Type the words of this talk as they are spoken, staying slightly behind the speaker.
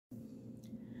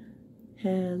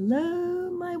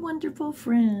Hello, my wonderful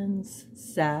friends.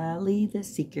 Sally the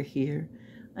Seeker here.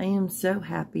 I am so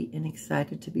happy and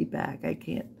excited to be back. I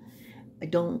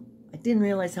didn't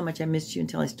realize how much I missed you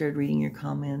until I started reading your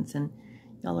comments, and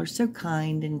y'all are so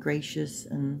kind and gracious,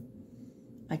 and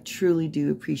I truly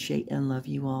do appreciate and love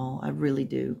you all. I really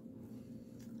do.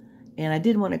 And I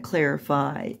did want to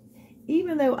clarify,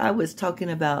 even though I was talking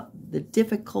about the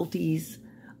difficulties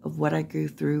of what I go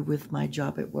through with my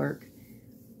job at work,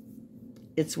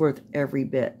 it's worth every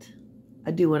bit.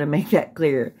 I do want to make that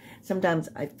clear. Sometimes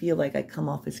I feel like I come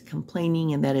off as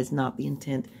complaining, and that is not the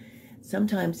intent.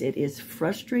 Sometimes it is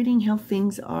frustrating how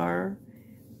things are,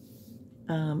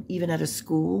 even at a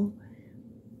school.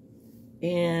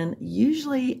 And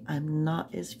usually I'm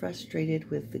not as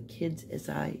frustrated with the kids as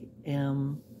I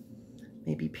am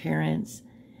maybe parents,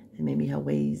 and maybe how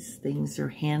things are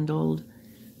handled.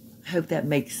 I hope that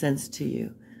makes sense to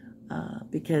you,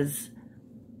 because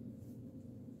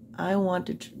I want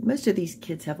to, most of these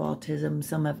kids have autism,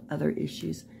 some have other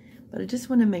issues, but I just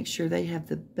want to make sure they have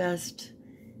the best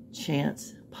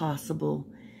chance possible.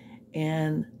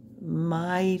 And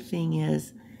my thing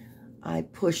is, I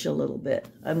push a little bit.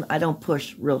 I don't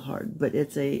push real hard, but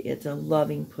it's a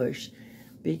loving push,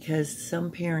 because some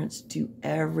parents do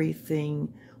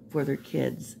everything for their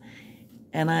kids.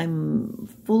 And I'm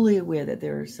fully aware that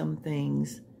there are some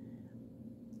things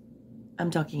I'm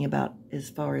talking about as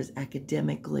far as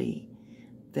academically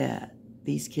that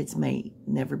these kids may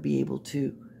never be able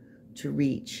to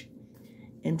reach.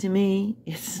 And to me,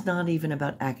 it's not even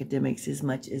about academics as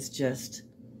much as just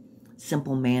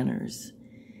simple manners.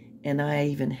 And I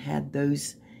even had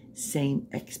those same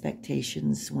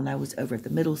expectations when I was over at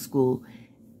the middle school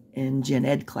in gen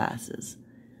ed classes.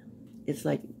 It's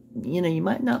like, you know, you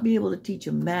might not be able to teach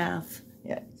them math.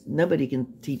 Yeah, nobody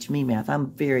can teach me math.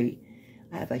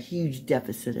 I have a huge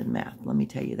deficit in math, let me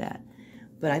tell you that.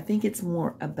 But I think it's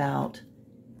more about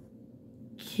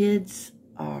kids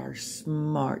are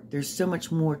smart. There's so much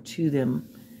more to them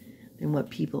than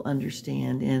what people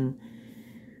understand. And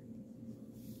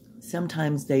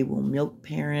sometimes they will milk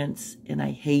parents, and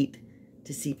I hate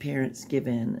to see parents give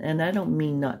in. And I don't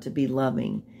mean not to be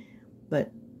loving,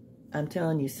 but I'm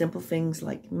telling you, simple things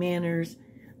like manners,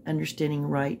 understanding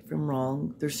right from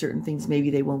wrong. There's certain things maybe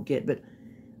they won't get, but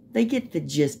they get the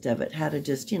gist of it, how to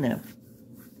just, you know,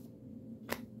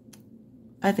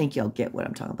 I think y'all get what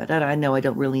I'm talking about. I know I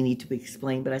don't really need to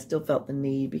explain, but I still felt the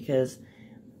need, because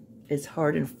as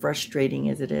hard and frustrating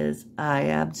as it is,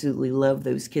 I absolutely love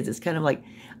those kids. It's kind of like,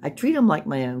 I treat them like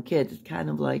my own kids. It's kind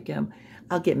of like,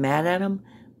 I'll get mad at them,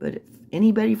 but if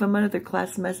anybody from another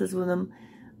class messes with them,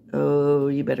 oh,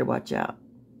 you better watch out,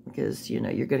 because, you know,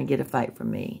 you're going to get a fight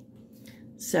from me.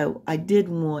 So I did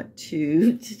want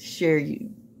to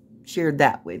share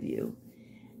that with you.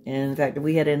 And in fact,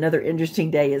 we had another interesting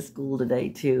day at school today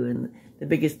too. And the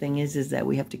biggest thing is that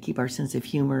we have to keep our sense of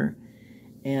humor.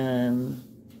 And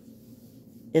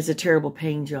it's a terrible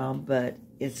paying job, but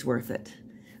it's worth it.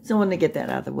 So I wanted to get that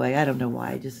out of the way. I don't know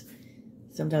why.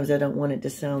 Sometimes I don't want it to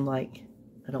sound like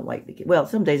I don't like the kids. Well,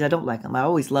 some days I don't like them. I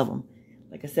always love them.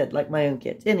 Like I said, like my own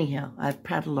kids. Anyhow, I've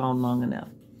prattled on long enough.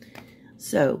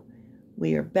 So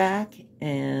we are back,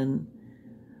 and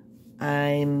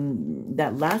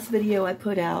that last video I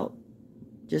put out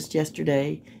just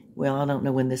yesterday, well, I don't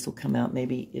know when this will come out.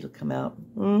 Maybe it'll come out,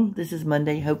 this is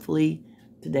Monday, hopefully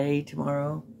today,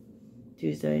 tomorrow,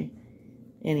 Tuesday.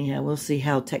 Anyhow, we'll see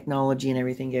how technology and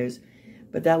everything goes.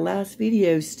 But that last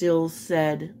video still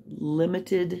said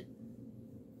limited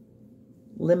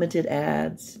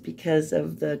ads because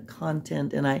of the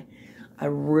content. And I'm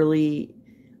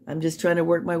just trying to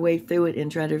work my way through it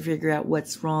and try to figure out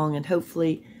what's wrong. And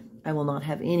hopefully I will not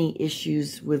have any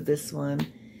issues with this one.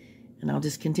 And I'll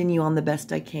just continue on the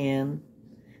best I can.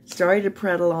 Sorry to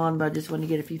prattle on, but I just want to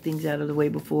get a few things out of the way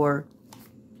before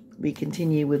we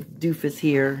continue with Doofus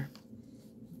here.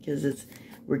 Because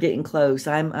we're getting close.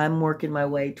 I'm working my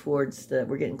way towards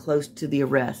we're getting close to the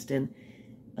arrest. And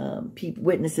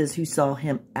witnesses who saw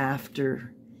him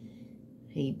after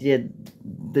he did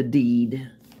the deed.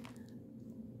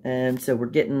 And so we're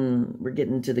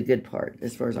getting to the good part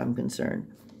as far as I'm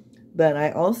concerned. But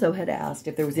I also had asked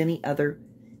if there was any other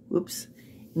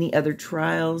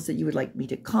trials that you would like me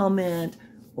to comment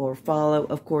or follow.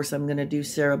 Of course, I'm going to do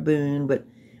Sarah Boone, but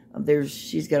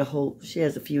she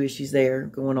has a few issues there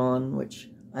going on, which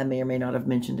I may or may not have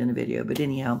mentioned in a video. But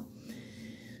anyhow,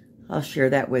 I'll share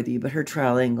that with you. But her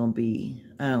trial ain't going to be,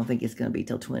 I don't think it's going to be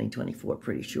till 2024,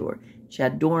 pretty sure.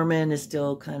 Chad Dorman is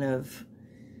still kind of,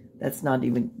 that's not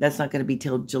going to be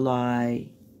till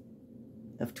July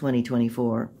of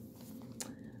 2024.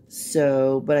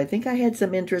 So, but I think I had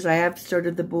some interest. I have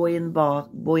started the Boy in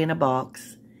a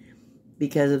Box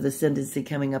because of the sentencing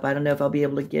coming up. I don't know if I'll be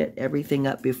able to get everything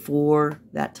up before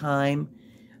that time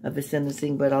of the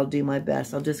sentencing, but I'll do my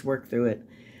best. I'll just work through it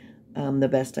the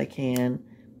best I can.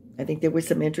 I think there was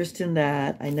some interest in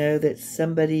that. I know that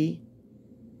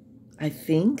I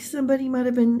think somebody might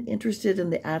have been interested in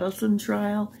the Adelson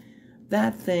trial.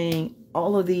 That thing,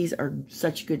 all of these are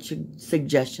such good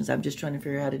suggestions. I'm just trying to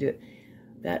figure out how to do it.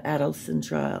 That Adelson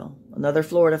trial, another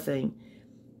Florida thing.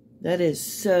 That is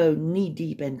so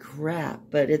knee-deep in crap.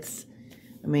 But it's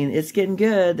getting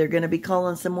good. They're going to be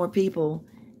calling some more people,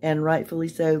 and rightfully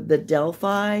so. The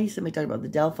Delphi, somebody talked about the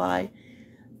Delphi.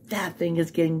 That thing is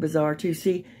getting bizarre, too.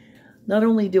 See, not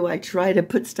only do I try to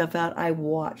put stuff out, I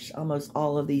watch almost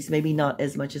all of these. Maybe not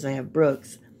as much as I have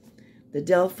Brooks. The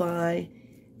Delphi,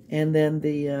 and then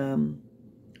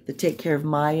the Take Care of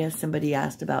Maya. Somebody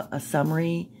asked about a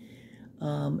summary.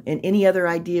 And any other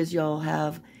ideas y'all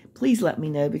have, please let me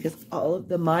know, because all of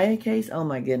the Maya case, oh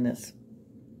my goodness.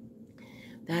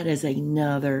 That is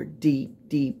another deep,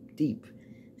 deep, deep,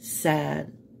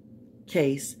 sad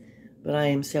case. But I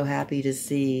am so happy to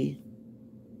see,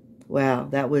 wow,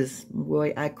 that was,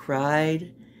 boy, I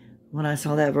cried when I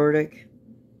saw that verdict.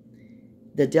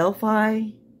 The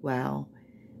Delphi, wow.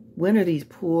 When are these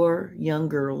poor young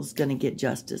girls going to get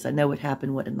justice? I know what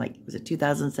happened, was it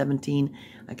 2017?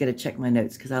 I got to check my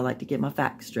notes because I like to get my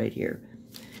facts straight here.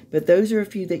 But those are a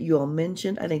few that you all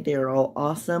mentioned. I think they are all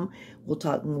awesome. We'll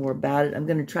talk more about it. I'm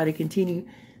going to try to continue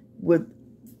with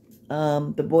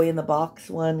the Boy in the Box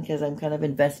one because I'm kind of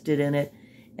invested in it.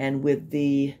 And with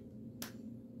the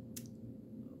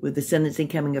sentencing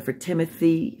coming up for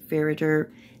Timothy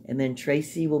Ferreter. And then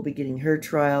Tracy will be getting her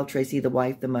trial. Tracy, the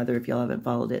wife, the mother, if y'all haven't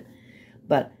followed it.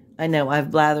 But I know I've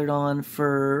blathered on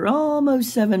for almost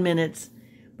 7 minutes.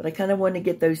 But I kind of want to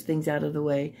get those things out of the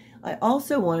way. I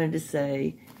also wanted to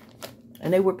say, I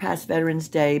know we're past Veterans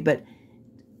Day, but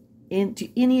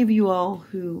to any of you all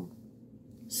who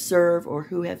serve or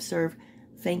who have served,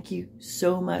 thank you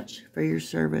so much for your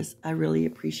service. I really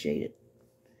appreciate it.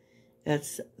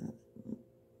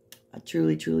 I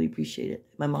truly, truly appreciate it.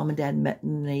 My mom and dad met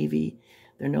in the Navy.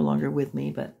 They're no longer with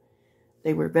me, but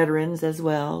they were veterans as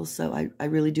well. So I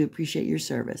really do appreciate your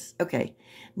service. Okay,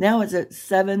 now it's at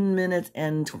 7 minutes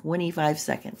and 25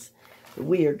 seconds.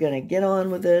 We are going to get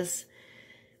on with this.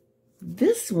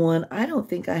 This one, I don't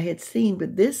think I had seen,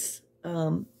 but this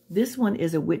one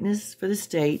is a witness for the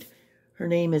state. Her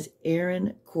name is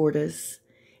Erin Cordes,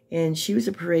 and she was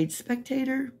a parade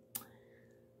spectator.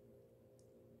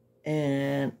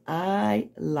 And I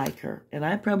like her. And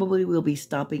I probably will be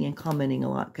stopping and commenting a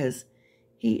lot because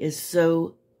he is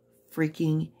so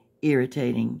freaking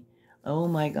irritating. Oh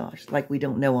my gosh. Like we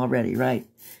don't know already, right?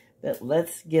 But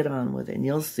let's get on with it and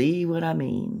you'll see what I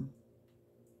mean.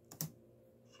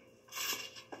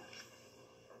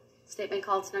 Statement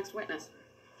called to next witness.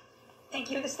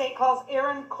 Thank you. The state calls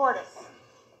Erin Cordes.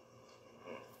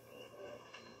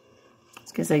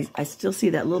 It's because I still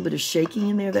see that little bit of shaking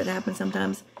in there that happens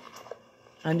sometimes.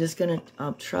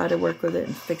 I'll try to work with it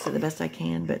and fix it the best I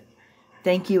can, but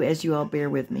thank you as you all bear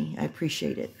with me. I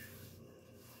appreciate it.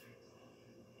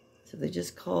 So they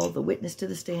just called the witness to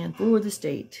the stand for the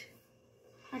state.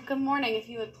 All right, good morning. If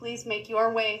you would please make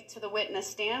your way to the witness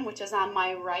stand, which is on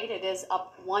my right. It is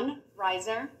up one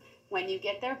riser. When you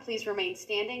get there, please remain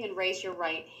standing and raise your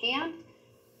right hand.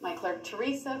 My clerk,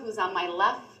 Teresa, who's on my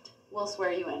left, will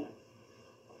swear you in.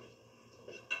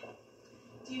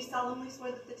 Do you solemnly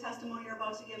swear that the testimony you're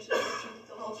about to give shall be the truth,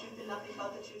 the whole truth, and nothing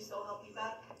but the truth, so help you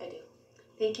God? I do.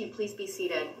 Thank you. Please be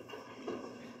seated.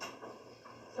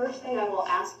 First thing I will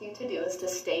ask you to do is to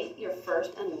state your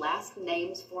first and last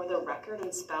names for the record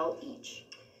and spell each.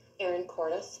 Erin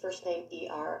Cordes, first name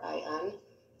E-R-I-N,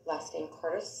 last name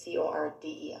Cordes,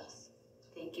 C-O-R-D-E-S.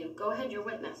 Thank you. Go ahead, your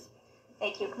witness.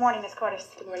 Thank you. Good morning, Ms. Cordes.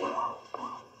 Good morning.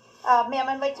 Ma'am,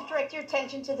 I'd like to direct your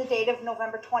attention to the date of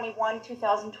November 21,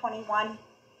 2021.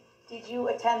 Did you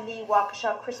attend the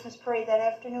Waukesha Christmas Parade that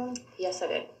afternoon? Yes, I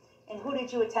did. And who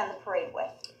did you attend the parade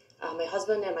with? My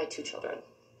husband and my 2 children.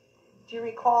 Do you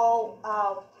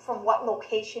recall from what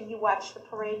location you watched the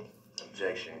parade?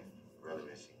 Objection.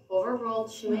 Relevancy.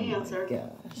 Overruled. She may answer.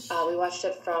 Gosh. We watched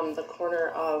it from the corner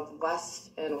of West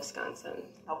and Wisconsin.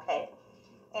 Okay.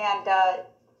 And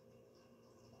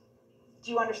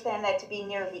do you understand that to be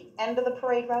near the end of the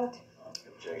parade route?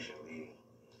 Objection. Leading.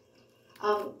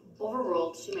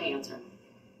 Overruled. She may answer.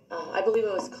 I believe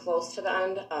it was close to the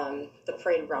end. The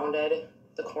parade rounded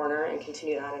the corner and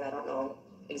continued on, and I don't know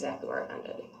exactly where it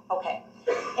ended. Okay.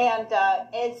 And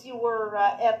as you were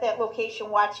at that location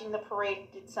watching the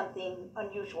parade, did something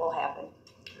unusual happen?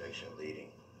 Objection. Leading.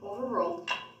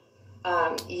 Overruled.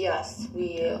 Yes,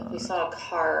 we saw a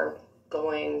car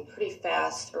going pretty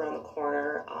fast around the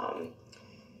corner,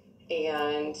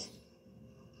 and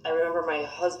I remember my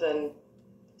husband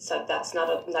said that's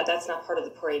not part of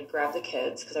the parade. Grab the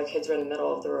kids, because our kids were in the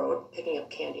middle of the road picking up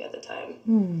candy at the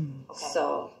time. Okay.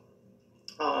 So,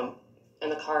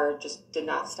 and the car just did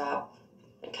not stop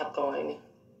and kept going.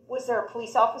 Was there a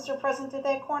police officer present at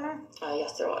that corner?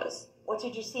 Yes, there was. What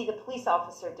did you see the police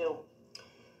officer do?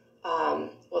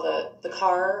 Well, the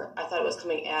car, I thought it was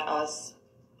coming at us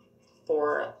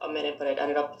for a minute, but it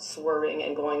ended up swerving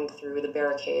and going through the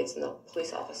barricades, and the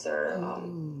police officer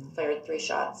fired 3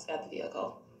 shots at the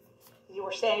vehicle. You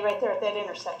were standing right there at that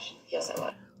intersection. Yes, I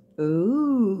was.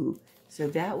 Ooh, so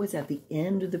that was at the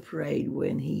end of the parade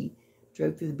when he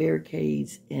drove through the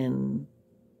barricades, and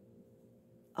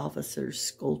Officer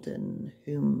Skolton,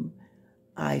 whom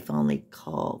I fondly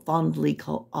call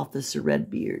Officer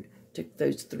Redbeard, took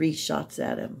those 3 shots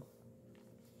at him.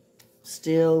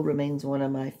 Still remains one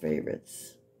of my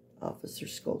favorites, Officer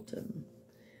Skolton.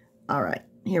 All right,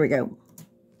 here we go.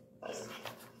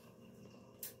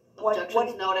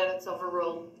 Objections noted. It's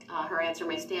overruled. Her answer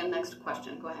may stand. Next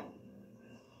question. Go ahead.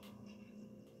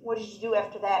 What did you do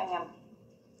after that, ma'am?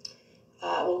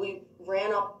 Well, we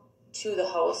ran up to the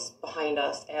house behind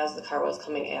us as the car was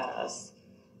coming at us,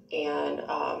 and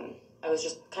I was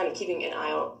just kind of keeping an eye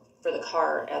out for the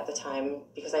car at the time,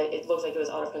 because it looked like it was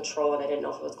out of control, and I didn't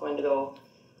know if it was going to go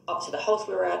up to the house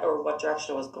we were at or what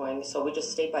direction it was going. So we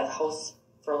just stayed by the house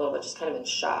for a little bit, just kind of in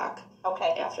shock.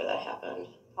 Okay. After that happened.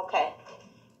 Okay.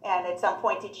 And at some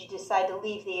point, did you decide to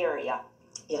leave the area?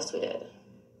 Yes, we did.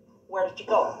 Where did you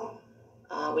go?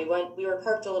 We were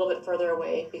parked a little bit further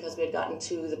away because we had gotten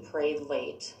to the parade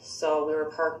late. So we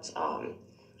were parked a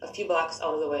few blocks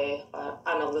out of the way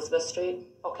on Elizabeth Street.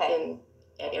 Okay.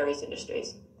 At Aries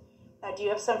Industries. Do you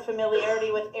have some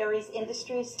familiarity with Aries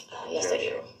Industries? Yes, I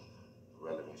do.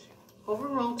 Relevancy.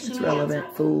 Overruled. It's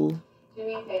relevant, fool. Do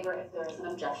me a favor, if there is an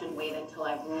objection, wait until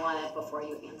I run it before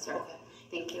you answer. Okay.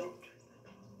 Thank you.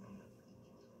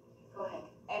 Go ahead.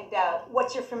 And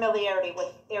what's your familiarity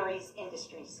with Aries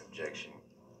Industries? Objection.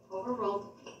 Overruled.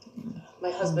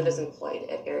 My husband is employed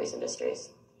at Aries Industries.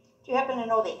 Do you happen to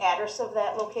know the address of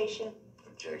that location?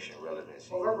 Objection.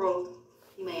 Relevancy. Overruled.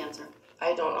 You may answer.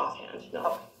 I don't offhand, no.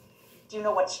 Okay. Do you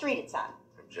know what street it's on?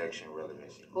 Objection.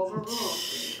 Relevancy. Overruled.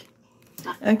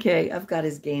 Okay, I've got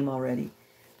his game already.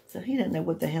 So he doesn't know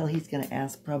what the hell he's going to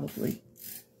ask, probably.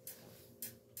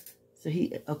 So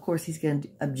of course, he's going to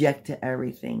object to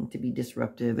everything, to be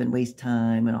disruptive and waste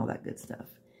time and all that good stuff.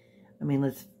 I mean,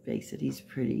 let's face it, he's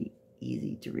pretty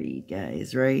easy to read,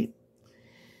 guys, right?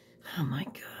 Oh my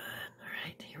God. All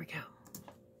right, here we go.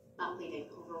 Not leading.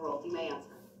 Overruled. You may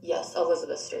answer. Yes,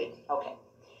 Elizabeth Street. Okay.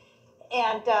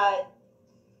 And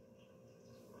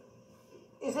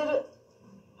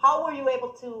how were you able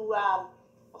to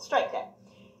strike that?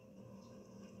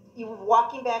 You were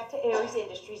walking back to Aries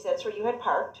Industries. That's where you had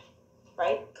parked,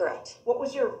 right? Correct. What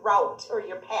was your route or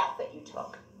your path that you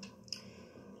took?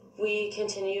 We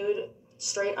continued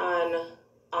straight on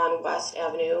West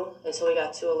Avenue until we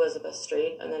got to Elizabeth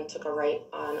Street, and then took a right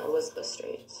on Elizabeth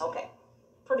Street. Okay.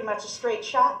 Pretty much a straight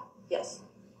shot? Yes.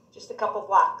 Just a couple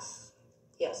blocks?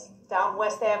 Yes. Down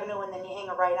West Avenue, and then you hang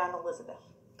a right on Elizabeth?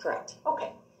 Correct.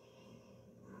 Okay.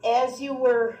 As you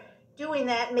were doing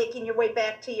that, making your way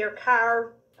back to your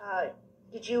car,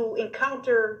 did you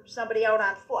encounter somebody out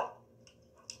on foot?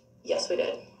 Yes, we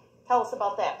did. Tell us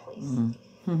about that, please.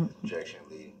 Objection.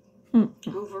 Lead.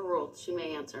 Overruled. She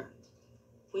may answer.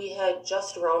 We had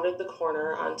just rounded the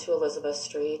corner onto Elizabeth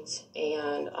Street,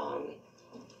 and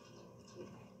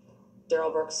Darrell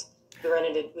Brooks,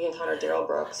 we encountered Darrell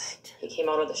Brooks. He came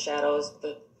out of the shadows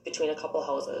between a couple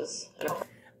houses.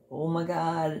 Oh my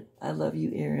God, I love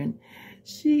you, Erin.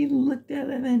 She looked at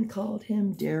him and called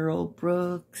him Darrell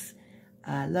Brooks.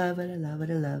 I love it, I love it,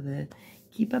 I love it.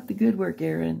 Keep up the good work,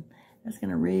 Erin. That's going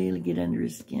to really get under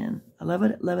his skin. I love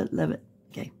it, love it, love it.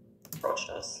 Okay. Approached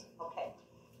us. Okay.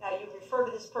 Now, you refer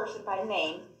to this person by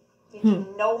name. Did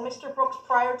you know Mr. Brooks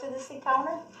prior to this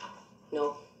encounter?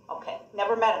 No. Okay.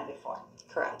 Never met him before?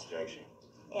 Correct. Objection.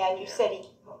 And you said he...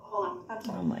 Hold on. I'm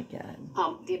sorry. Oh my God.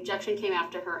 The objection came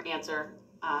after her answer.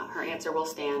 Her answer will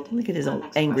stand. Look at his old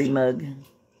Next angry question. mug.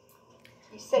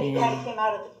 You said he kind of came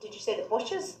out of... Did you say the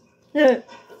bushes?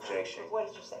 Objection. What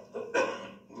did you say?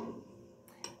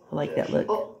 I like that look.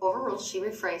 Oh, overruled. She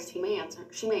rephrased. He may answer.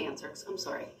 She may answer. I'm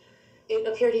sorry. It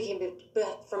appeared he came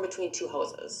from between two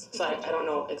houses, so I don't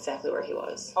know exactly where he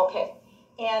was. Okay.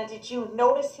 And did you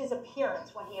notice his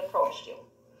appearance when he approached you?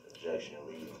 Objection.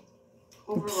 Lead.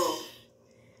 Overruled.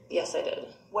 Yes, I did.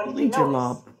 What did you Read your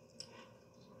notice?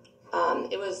 law. I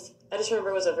just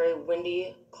remember it was a very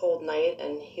windy, cold night,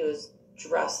 and he was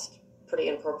dressed pretty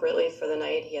inappropriately for the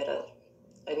night.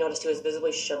 I noticed he was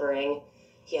visibly shivering.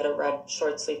 He had a red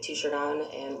short sleeve t-shirt on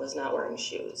and was not wearing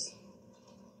shoes.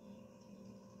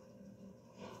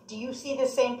 Do you see the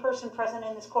same person present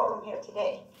in this courtroom here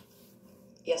today?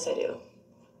 Yes, I do.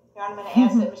 Your Honor, I'm going to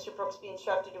ask that Mr. Brooks be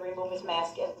instructed to remove his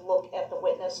mask and look at the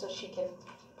witness so she can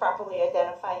properly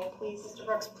identify him, please. Mr.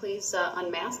 Brooks, please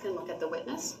unmask and look at the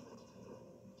witness.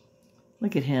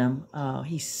 Look at him. Oh,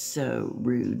 he's so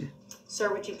rude.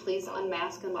 Sir, would you please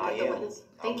unmask and look at the witness?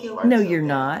 Thank you. No, you're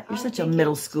not. You're such a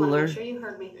middle schooler. Make sure you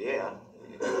heard me. Yeah.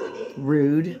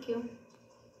 Rude. Thank you.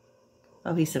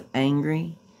 Oh, he's so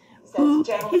angry. Ooh,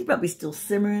 he's probably still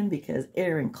simmering because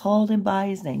Erin called him by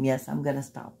his name. Yes, I'm going to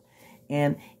stop.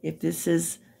 And if this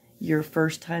is your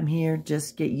first time here,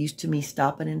 just get used to me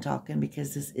stopping and talking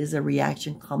because this is a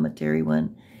reaction commentary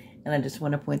one. And I just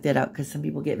want to point that out because some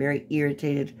people get very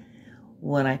irritated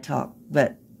when I talk.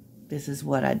 But this is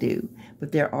what I do.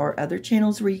 But there are other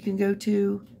channels where you can go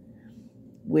to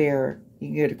where you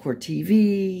can go to Court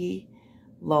TV,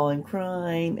 Law and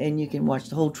Crime, and you can watch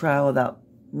the whole trial without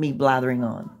me blathering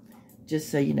on. Just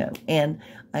so you know. And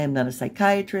I am not a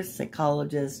psychiatrist,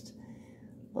 psychologist,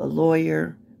 a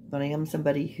lawyer, but I am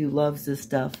somebody who loves this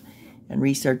stuff and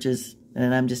researches,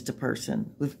 and I'm just a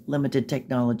person with limited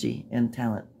technology and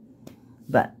talent.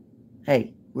 But,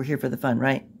 hey, we're here for the fun,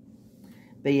 right?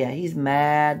 But yeah, he's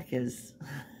mad because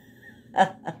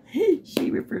she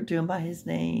referred to him by his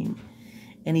name,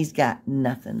 and he's got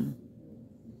nothing.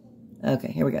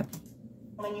 Okay, here we go.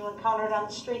 When you encountered on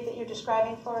the street that you're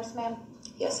describing for us, ma'am?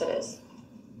 Yes, it is.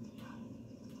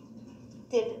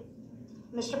 Did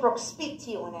Mr. Brooks speak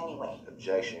to you in any way?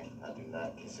 Objection. I do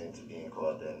not consent to being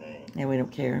called that name. And we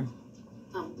don't care.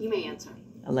 You may answer.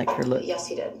 I like her look. Yes,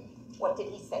 he did. What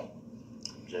did he say?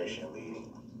 Objection,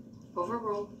 leading.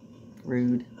 Overruled.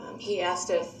 Rude. He asked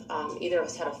if either of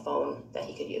us had a phone that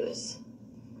he could use.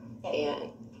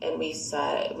 And we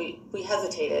said, we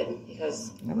hesitated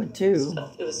because I would too.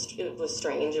 it was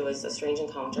strange. It was a strange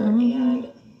encounter.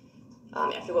 And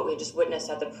after what we just witnessed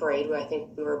at the parade, where I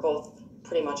think we were both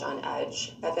pretty much on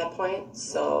edge at that point.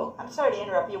 So I'm sorry to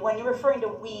interrupt you. When you're referring to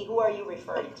we, who are you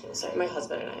referring to? sorry, my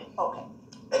husband and I. Okay.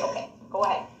 Okay. Go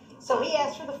ahead. So he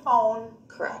asked for the phone.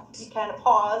 Correct. You kind of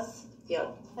paused.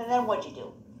 Yep. And then what'd you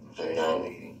do? And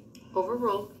then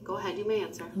Overruled. Go ahead, you may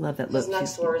answer. I love that look. his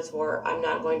next words were, "I'm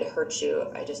not going to hurt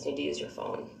you. I just need to use your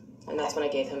phone." And that's when I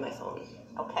gave him my phone.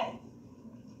 Okay.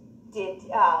 Did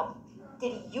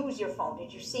he use your phone?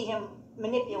 Did you see him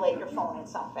manipulate your phone in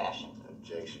some fashion?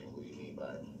 Objection. What do you mean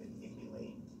by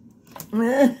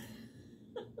manipulate?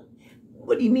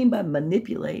 What do you mean by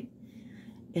manipulate?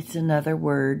 It's another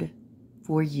word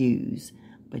for use.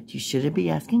 But you shouldn't be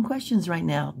asking questions right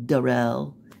now,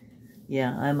 Darrell.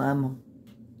 Yeah, I'm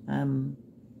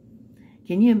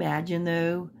can you imagine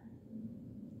though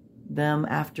them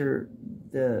after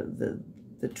the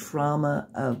trauma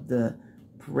of the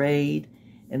parade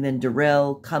and then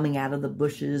Darrell coming out of the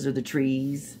bushes or the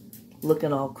trees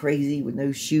looking all crazy with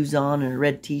no shoes on and a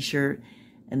red t-shirt,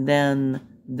 and then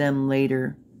them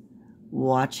later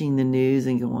watching the news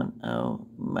and going, oh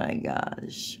my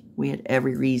gosh, we had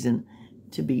every reason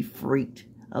to be freaked,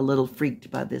 a little freaked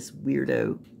by this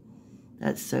weirdo.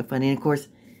 That's so funny. And of course,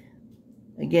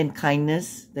 again,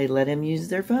 kindness, they let him use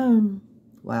their phone.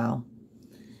 Wow.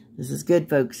 This is good,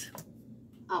 folks.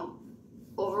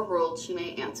 Overruled. She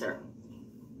may answer.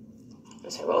 I'm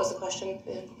sorry, what was the question?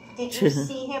 Did you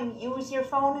see him use your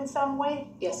phone in some way?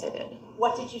 Yes, I did.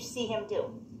 What did you see him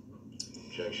do?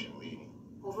 Objection, leading.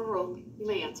 Overruled. You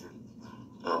may answer.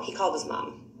 He called his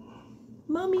mom.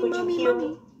 Mommy, Could mommy, you hear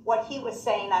mommy. what he was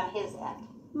saying on his end?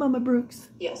 Mama Brooks.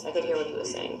 Yes, I could hear what he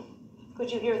was saying.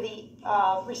 Could you hear the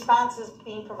responses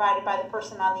being provided by the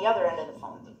person on the other end of the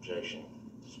phone? Objection.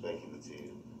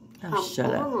 Speculative. Oh,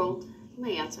 shut up. Overruled. You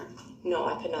may answer. No,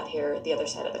 I could not hear the other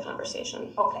side of the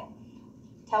conversation. Okay.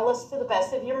 Tell us to the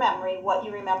best of your memory what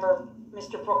you remember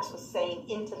Mr. Brooks was saying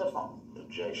into the phone.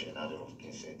 Objection. I don't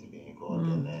consent to being called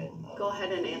that name. Go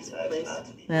ahead and answer, Ask please. not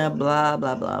to be Yeah, called blah,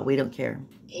 blah, blah. We don't care.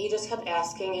 He just kept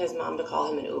asking his mom to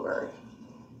call him an Uber.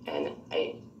 And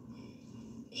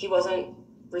he wasn't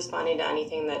responding to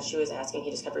anything that she was asking.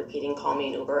 He just kept repeating, call me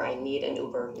an Uber. I need an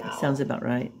Uber now. Sounds about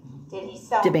right. Did he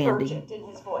sound Demanding. urgent in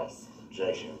his voice?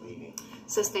 Objection, leading.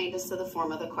 Sustained as to the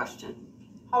form of the question.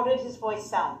 How did his voice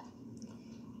sound?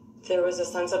 There was a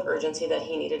sense of urgency that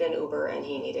he needed an Uber and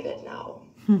he needed it now.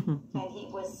 And he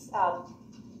was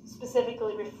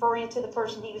specifically referring to the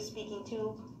person he was speaking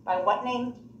to by what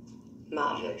name?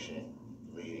 Mom. Objection,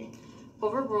 leading.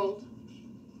 Overruled.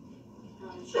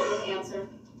 She may answer.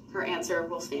 Her answer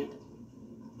will stand.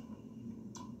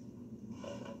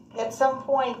 At some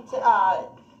point,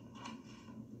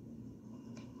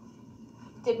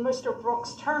 did Mr.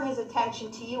 Brooks turn his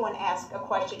attention to you and ask a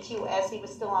question to you as he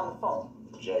was still on the phone?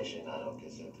 Objection, I don't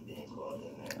consent to being called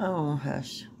in there. Oh,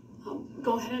 hush.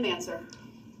 Go ahead and answer.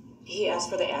 He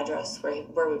asked for the address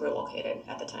where we were located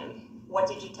at the time. What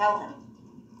did you tell him?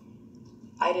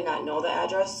 I did not know the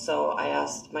address, so I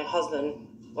asked my husband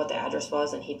what the address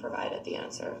was, and he provided the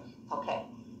answer. Okay.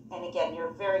 And again,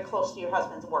 you're very close to your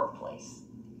husband's workplace.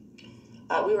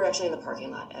 We were actually in the parking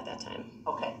lot at that time.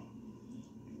 Okay.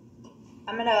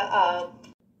 I'm going to,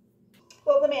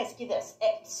 well, let me ask you this.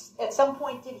 At some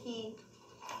point, did he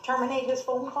terminate his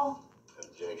phone call?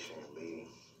 Objection, leading.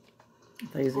 I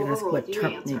thought he was going to ask what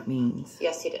terminate means.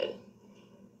 Yes, he did.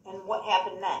 And what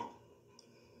happened then?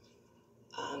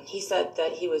 He said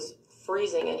that he was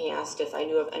freezing, and he asked if I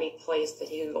knew of any place that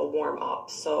he could go warm up.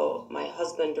 So my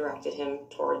husband directed him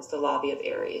towards the lobby of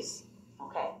Aries.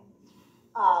 Okay.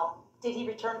 Did he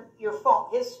return your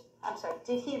phone?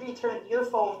 Did he return your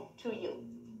phone to you?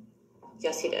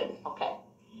 Yes, he did. Okay.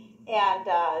 And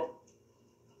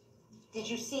did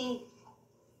you see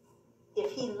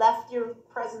if he left your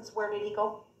presence? Where did he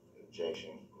go?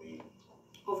 Objection, leading.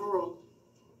 Overruled.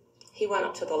 He went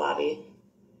up to the lobby.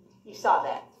 You saw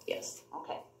that? Yes.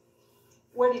 Okay.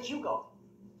 Where did you go?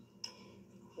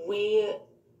 We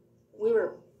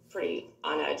were pretty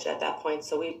on edge at that point,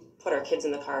 so we put our kids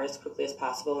in the car as quickly as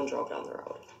possible and drove down the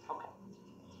road. Okay.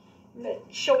 I'm going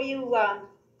to show you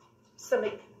some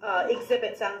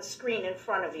exhibits on the screen in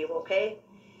front of you, okay?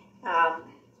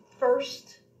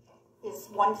 First is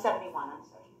 171, I'm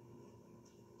sorry.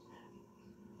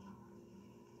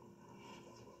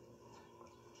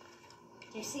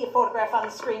 Do you see a photograph on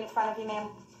the screen in front of you, ma'am?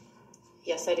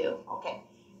 Yes, I do. Okay.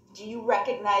 Do you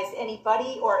recognize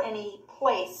anybody or any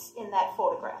place in that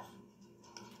photograph?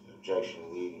 Objection,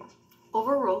 leading.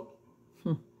 Overruled.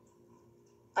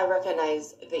 I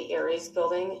recognize the Aries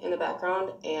building in the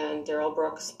background and Darrell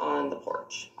Brooks on the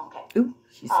porch. Okay. Ooh,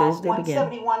 she says it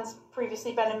again. 171's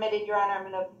previously been admitted, Your Honor.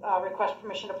 I'm going to request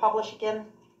permission to publish again.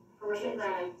 Permission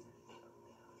granted.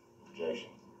 Objection.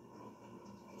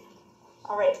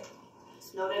 All right.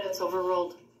 It's noted. It's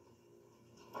overruled.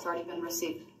 It's already been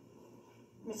received.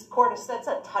 Ms. Cordes, that's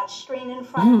a touch screen in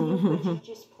front of you. Could you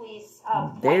just please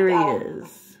there he point out,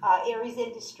 is. Aries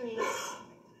Industries,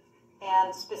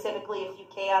 and specifically, if you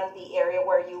can, the area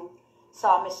where you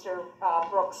saw Mr.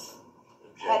 Brooks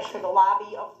head for the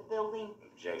lobby of the building.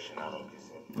 Objection, I don't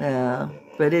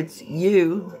consent. But it's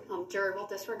you. Jury will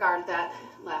disregard that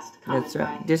last comment. That's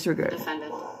right. By Disregard.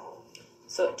 defendant.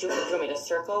 So do you want me to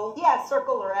circle? Yeah,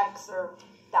 circle or X or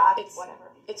dot, whatever.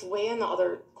 It's way in the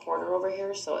other corner over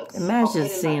here, so it's... Imagine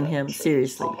seeing him,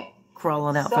 seriously,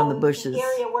 crawling out from the bushes. The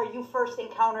area where you first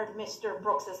encountered Mr.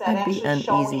 Brooks, is that That'd be actually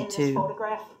shown uneasy, in this too.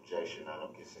 photograph? Objection, I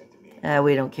don't consent to being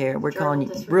We don't care. We're calling you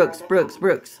Disregard Brooks, it. Brooks,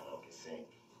 Brooks. I don't consent.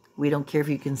 We don't care if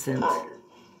you consent.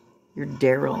 You're Go ahead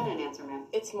Darrell. and answer, ma'am.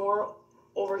 It's more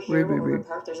over here where Rude. we're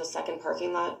parked. There's a second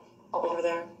parking lot over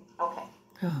there. Okay.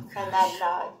 Oh, And then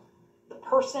the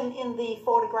person in the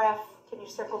photograph, can you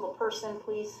circle the person,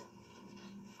 please?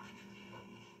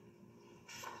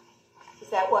 Is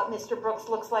that what Mr. Brooks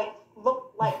looked like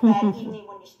that evening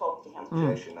when you spoke to him?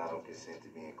 Objection, I don't consent to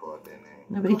being called that name.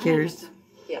 Nobody Go ahead and cares. answer.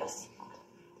 Yes.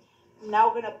 I'm now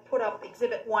going to put up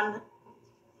Exhibit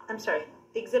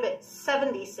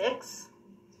 76.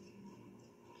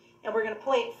 And we're going to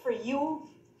play it for you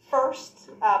first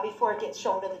before it gets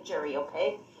shown to the jury,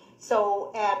 okay?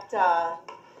 So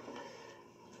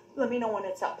let me know when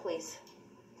it's up, please.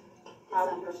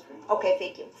 Okay,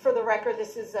 thank you. For the record,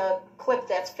 this is a clip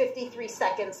that's 53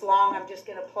 seconds long. I'm just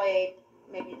going to play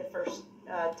maybe the first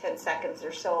 10 seconds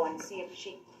or so and see if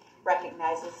she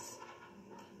recognizes.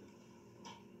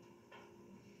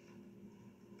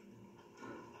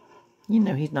 You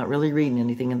know he's not really reading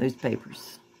anything in those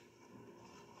papers.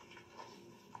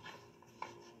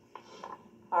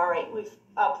 All right, we've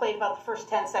played about the first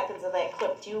 10 seconds of that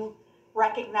clip. Do you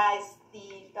recognize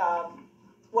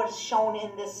what is shown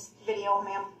in this video,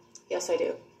 ma'am? Yes, I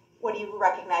do. What do you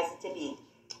recognize it to be?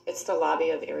 It's the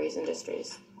lobby of Aries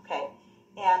Industries. Okay.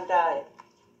 And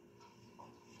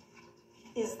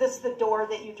is this the door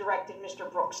that you directed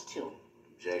Mr. Brooks to?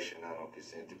 Objection, I don't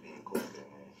consent to being called that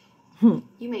name.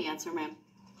 You may answer, ma'am.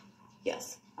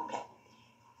 Yes. Okay.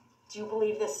 Do you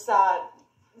believe this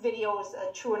video is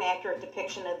a true and accurate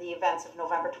depiction of the events of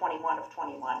November 21 of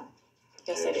 21?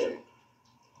 Yes, I do.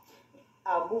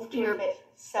 Move to admit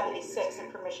 76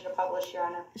 and permission to publish, Your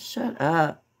Honor. Shut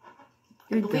up.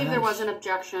 I Good believe there gosh. was an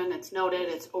objection. It's noted.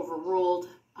 It's overruled.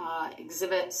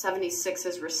 Exhibit 76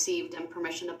 is received and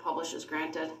permission to publish is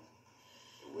granted.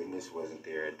 The witness wasn't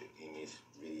there at the image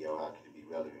video.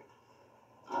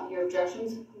 Your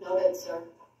objections noted, sir.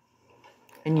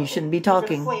 And you shouldn't be You're gonna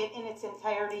talking. play it in its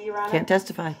entirety, Your Honor? Can't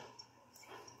testify.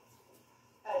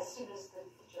 As soon as the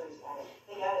jury's got it.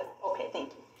 They got it? Okay, thank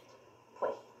you.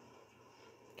 Play.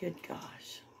 Good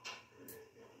gosh.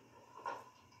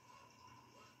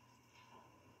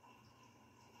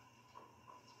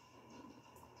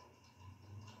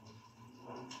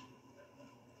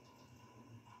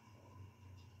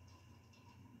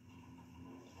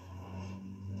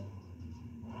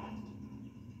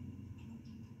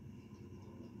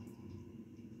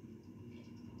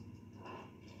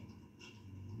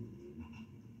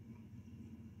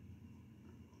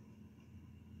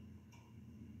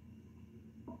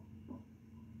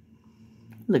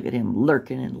 Look at him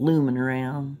lurking and looming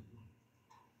around.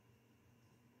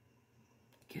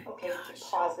 Good Okay, we can gosh.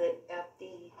 pause it at the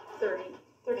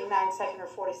 39-second or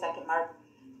 40-second mark.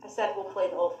 I said we'll play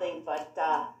the whole thing, but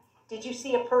did you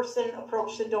see a person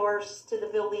approach the doors to the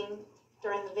building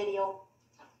during the video?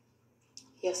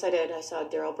 Yes, I did. I saw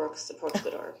Darrell Brooks approach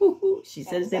the door. She And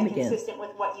says is them that again. consistent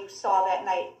with what you saw that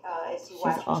night as you She's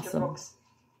watched Mr. awesome. Brooks?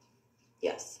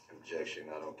 Yes. Objection,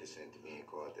 I don't consent to being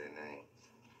called that name.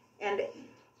 And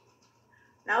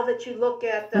now that you look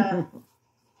at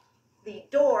the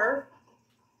door,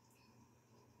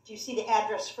 do you see the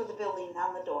address for the building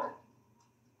on the door?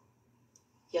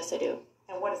 Yes, I do.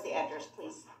 And what is the address,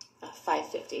 please?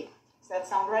 550. Does that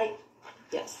sound right?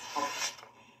 Yes. Okay.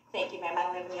 Thank you, ma'am. I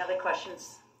don't have any other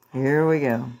questions. Here we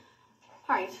go. All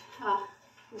right.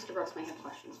 Mr. Brooks may have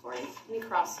questions for you. Any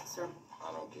cross, sir?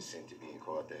 I don't consent to being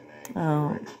called that name.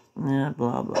 Oh, yeah,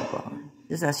 blah, blah, blah.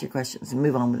 Just ask your questions and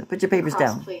move on with it. Put your papers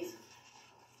Cross, down. please.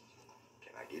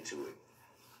 Can I get to it?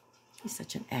 He's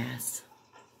such an ass.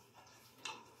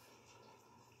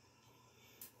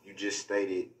 You just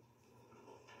stated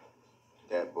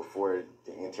that before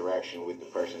the interaction with the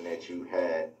person that you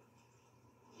had,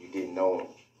 you didn't know him.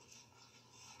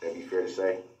 That be fair to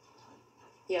say?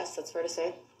 Yes, that's fair to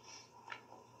say.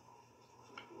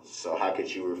 So how could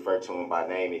you refer to him by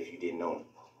name if you didn't know him?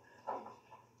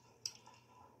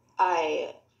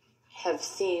 I have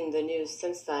seen the news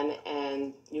since then,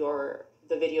 and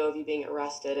the video of you being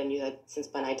arrested, and you had since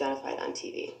been identified on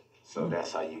TV. So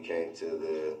that's how you came to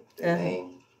the Yeah.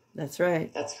 name? That's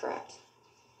right. That's correct.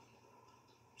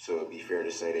 So it'd be fair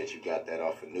to say that you got that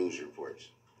off of news reports?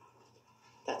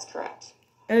 That's correct.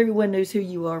 Everyone knows who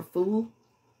you are, fool.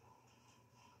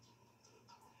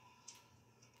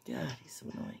 God, he's so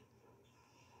annoying.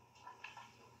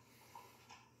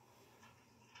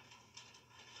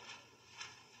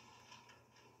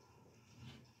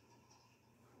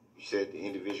 You said the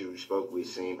individual you spoke with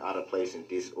seemed out of place and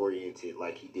disoriented,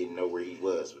 like he didn't know where he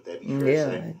was. Would that be fair to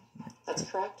say? Yeah. That's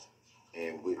correct.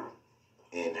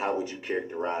 And how would you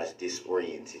characterize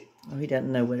disoriented? Oh, he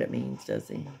doesn't know what it means, does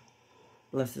he?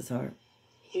 Bless his heart.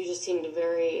 You just seemed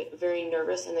very, very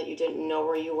nervous, and that you didn't know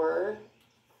where you were.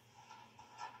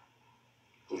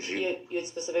 Who's you? You had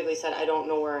specifically said, "I don't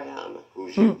know where I am,"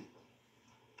 Who's you?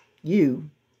 You.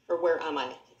 or "Where am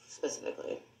I?"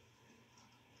 specifically.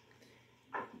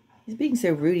 He's being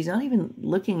so rude. He's not even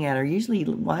looking at her. Usually,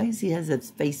 why is he has that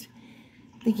face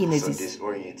thinking that So he's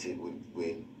disoriented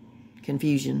would,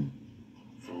 confusion.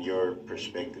 from your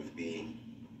perspective, be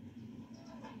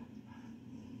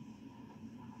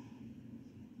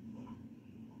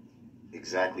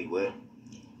exactly what?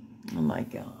 Oh my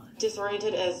God.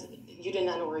 Disoriented as you did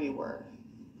not know where you were.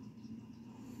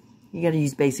 You got to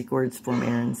use basic words for him,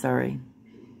 Erin. Sorry.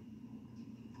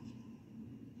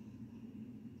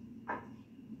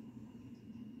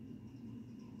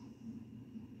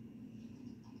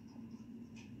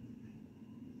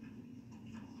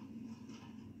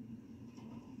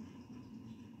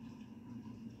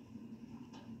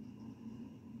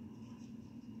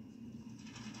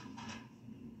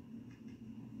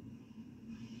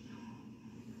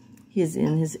 He is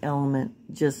in his element,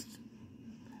 just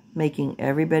making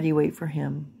everybody wait for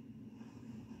him.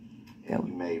 And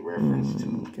you made reference Gosh.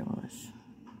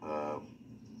 to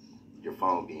your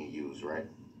phone being used, right?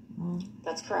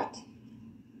 That's correct.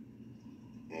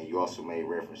 And you also made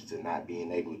reference to not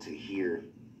being able to hear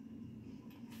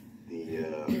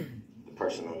the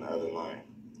person on the other line.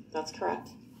 That's correct.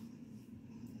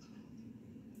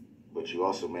 But you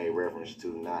also made reference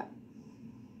to not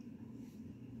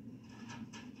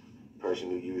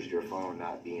person who used your phone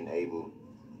not being able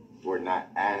or not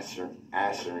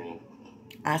answering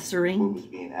what was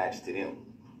being asked to them.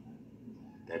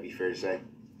 That'd be fair to say?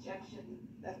 Objection.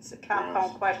 That's a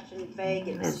compound question, vague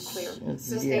and unclear.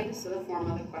 So state Yeah. this to the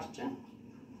form of the question.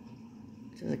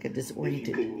 It's like a If you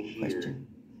disoriented couldn't hear question.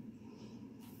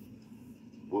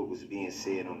 what was being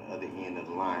said on the other end of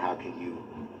the line, how can you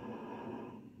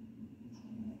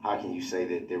how can you say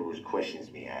that there was questions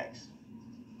being asked?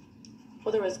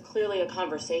 Well, there was clearly a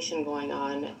conversation going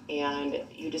on, and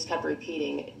you just kept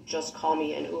repeating, just call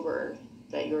me an Uber,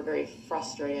 that you were very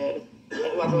frustrated,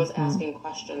 and whoever was asking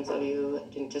questions of you,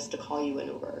 just to call you an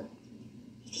Uber.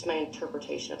 It's just my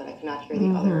interpretation of it. I could not hear the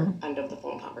other end of the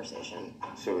phone conversation.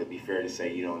 So it'd be fair to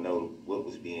say you don't know what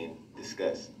was being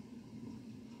discussed?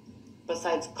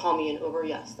 Besides call me an Uber,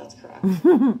 yes, that's correct.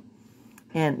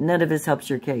 And none of this helps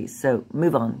your case, so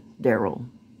move on, Darrell.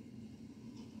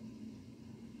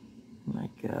 My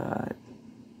God.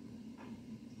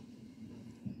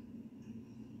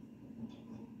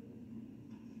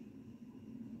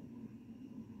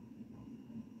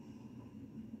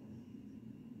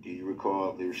 Do you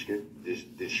recall the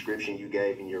description you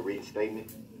gave in your written statement?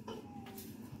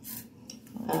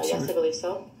 Yes, I believe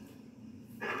so.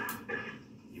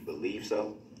 You believe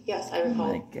so? Yes, I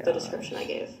recall the description I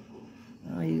gave.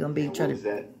 Oh, you're going to be And trying what was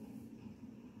that?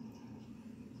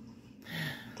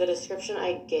 The description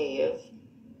I gave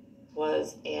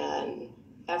was an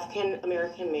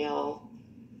African-American male,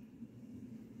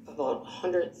 about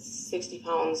 160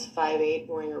 pounds, 5'8",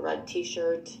 wearing a red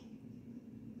t-shirt,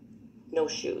 no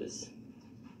shoes.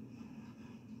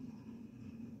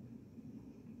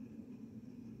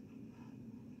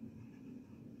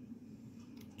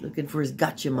 looking for his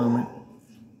gotcha moment.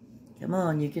 Come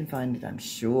on, you can find it, I'm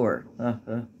sure.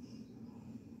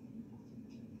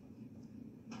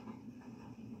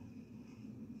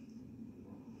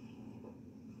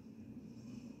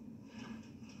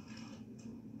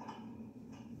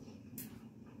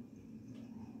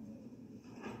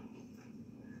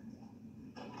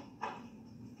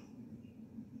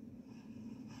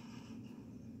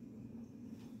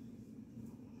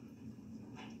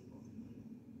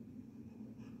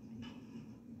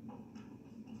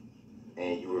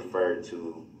 And you referred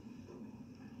to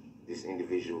this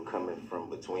individual coming from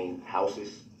between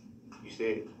houses, you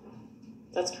said?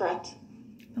 That's correct.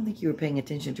 I don't think you were paying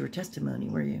attention to her testimony,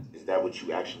 were you? Is that what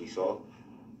you actually saw?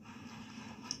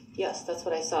 Yes, that's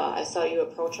what I saw. I saw you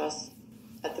approach us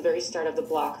at the very start of the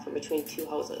block from between two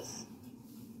houses.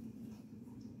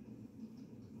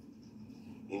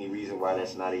 Any reason why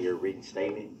that's not in your written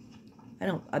statement?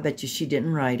 I bet you she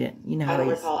didn't write it. You know how I don't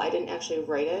recall. I didn't actually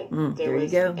write it. There you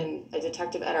go. A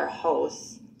detective at our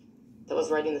house that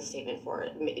was writing the statement for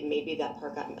it. Maybe that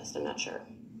part got missed. I'm not sure.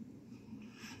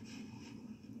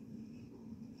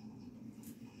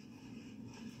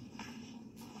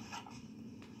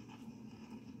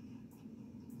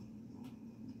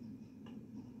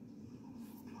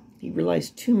 He relies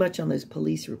too much on those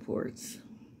police reports.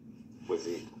 Was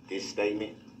it this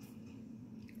statement?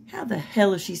 How the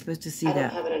hell is she supposed to see I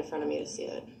that? don't have it in front of me to see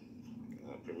it.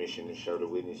 Permission to show the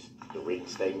witness the written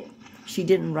statement? She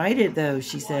didn't write it, though,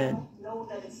 she said. Know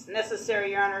that it's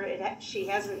necessary, Your Honor. She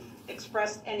hasn't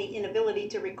expressed any inability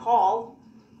to recall.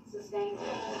 Sustained.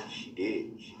 She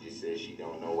did. She just said she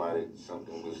don't know why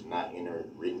something was not in her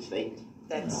written statement.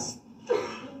 That's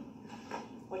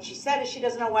what she said is she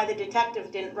doesn't know why the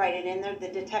detective didn't write it in there. The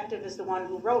detective is the one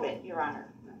who wrote it, Your Honor.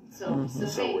 So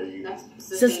So were you-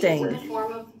 Sustained. is in the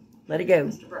form of, Let it go.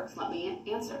 Mr. Brooks, let me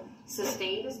answer.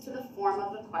 Sustained is to the form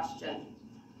of the question.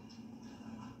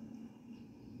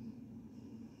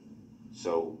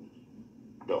 So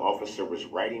the officer was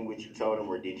writing what you told him,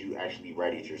 or did you actually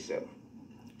write it yourself?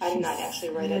 I did not actually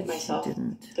write it She myself.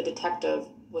 didn't. The detective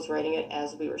was writing it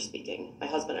as we were speaking, my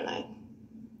husband and I.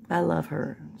 I love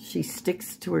her. She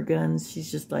sticks to her guns.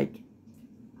 She's just like,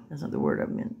 that's not the word I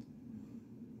meant.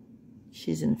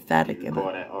 She's emphatic Do you recall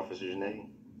about it. that officer's name?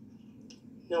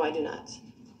 No, I do not.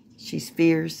 She's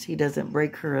fierce. He doesn't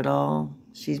break her at all.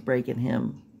 She's breaking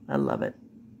him. I love it.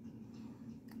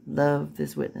 Love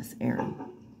this witness, Erin.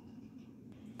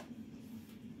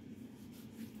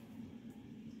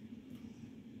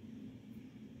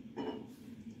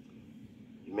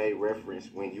 You made reference,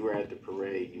 when you were at the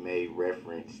parade, you made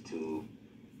reference to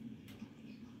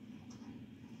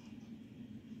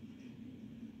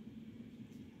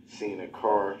seeing a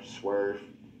car swerve,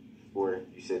 or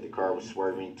you said the car was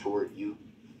swerving toward you.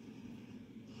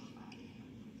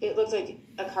 It looked like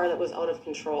a car that was out of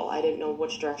control. I didn't know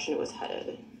which direction it was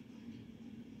headed.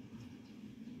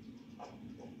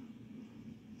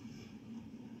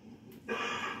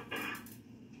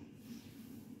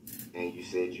 And you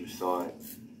said you saw it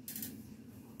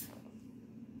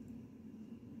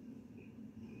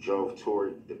drove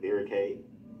toward the barricade.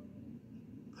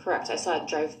 Correct. I saw it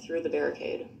drive through the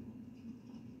barricade.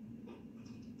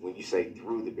 When you say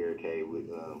through the barricade,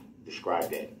 describe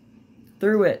that.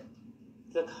 Through it.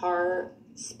 The car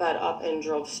sped up and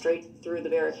drove straight through the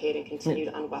barricade and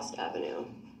continued on West Avenue.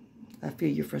 I feel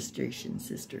your frustration,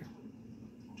 sister.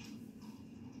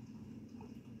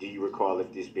 recall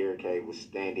if this barricade was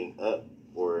standing up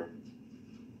or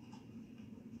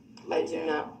I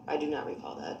do not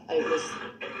recall that. I was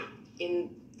in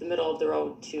the middle of the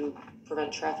road to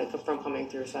prevent traffic from coming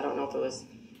through, so I don't know if it was,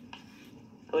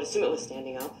 I would assume it was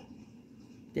standing up.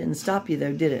 Didn't stop you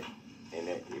though, did it? And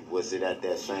was it at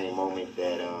that same moment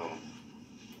that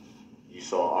you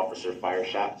saw officer fire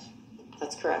shots?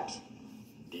 That's correct.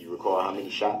 Do you recall how many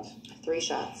shots? 3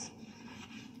 shots.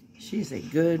 She's a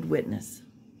good witness.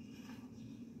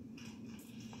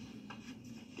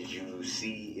 Did you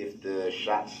see if the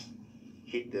shots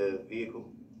hit the vehicle,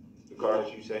 the car,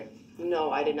 as you say?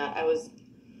 No, I did not. I was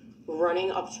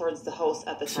running up towards the house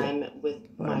at the time with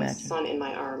my son in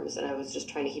my arms, and I was just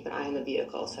trying to keep an eye on the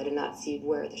vehicle, so I did not see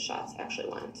where the shots actually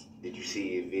went. Did you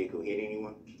see a vehicle hit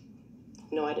anyone?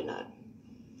 No, I did not.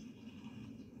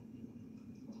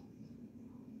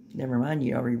 Never mind,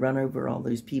 you already run over all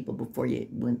those people before you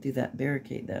went through that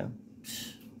barricade, though.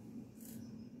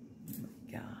 Oh my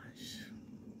gosh.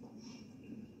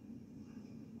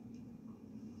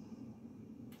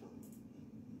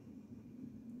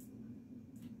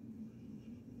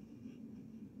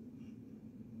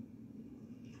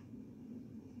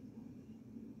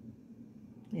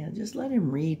 Yeah, just let him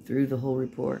read through the whole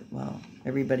report while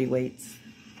everybody waits.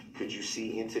 Could you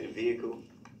see into the vehicle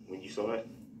when you saw it?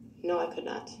 No, I could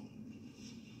not.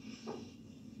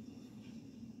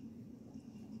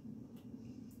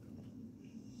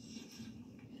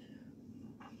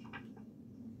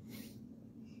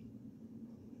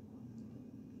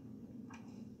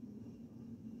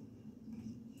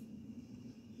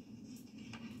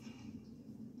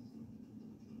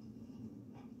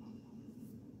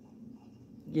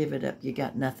 Give it up, you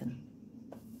got nothing.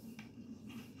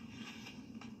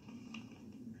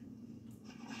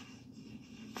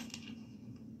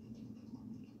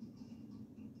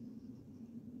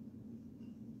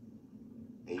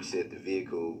 And you said the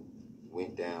vehicle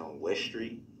went down West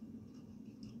Street?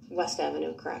 West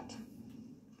Avenue, correct.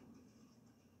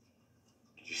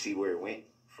 Did you see where it went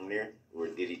from there? Or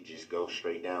did it just go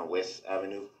straight down West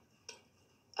Avenue?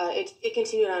 It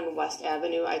continued on West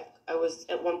Avenue. I was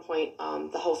at one point,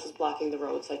 the house was blocking the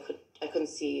road, so I couldn't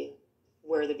see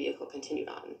where the vehicle continued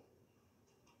on.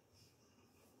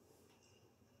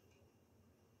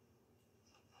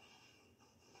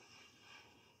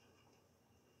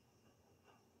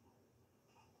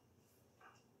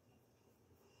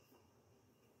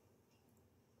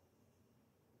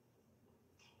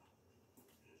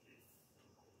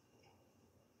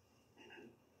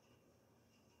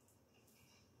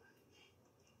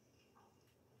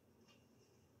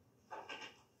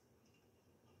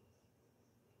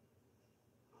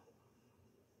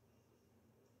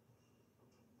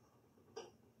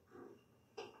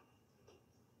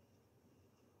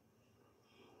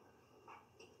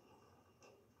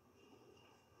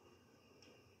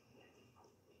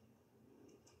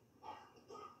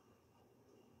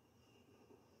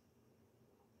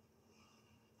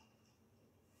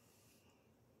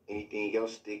 Anything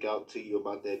else stick out to you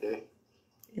about that day?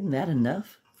 Isn't that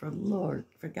enough? For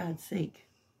for God's sake.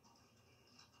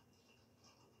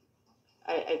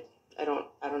 I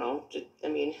don't know. I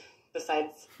mean,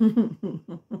 besides seeing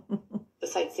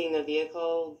the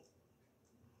vehicle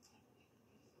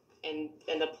and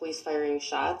the police firing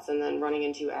shots and then running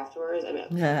into you afterwards, I mean,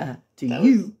 that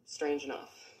was strange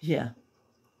enough. Yeah,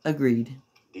 agreed.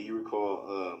 Do you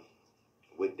recall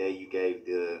what day you gave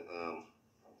the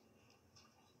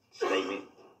statement?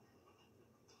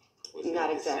 Was Not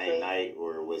it exactly. The same night,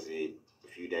 or was it a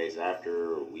few days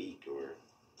after, or a week, or?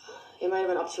 It might have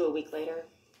been up to a week later.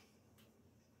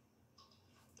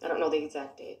 I don't know the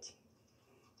exact date.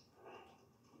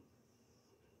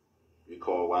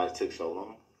 Recall why it took so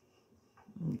long?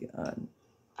 God.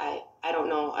 I don't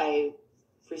know. I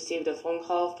received a phone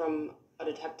call from a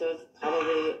detective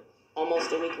probably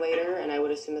almost a week later, and I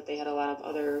would assume that they had a lot of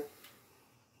other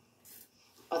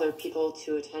people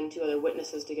to attend to, other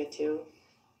witnesses to get to.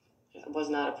 It was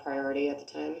not a priority at the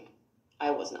time.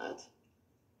 I was not.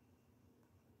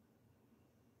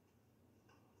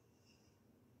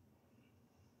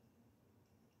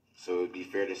 So it'd be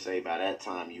fair to say by that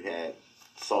time you had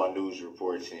saw news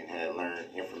reports and had learned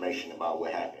information about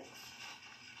what happened.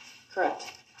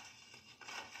 Correct.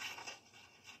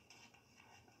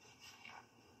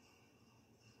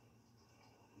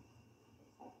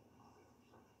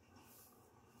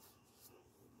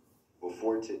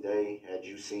 Before today, had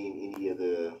you seen any of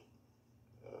the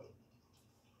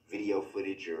video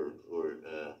footage or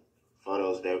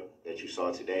photos that you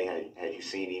saw today? Had you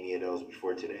seen any of those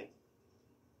before today?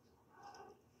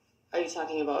 Are you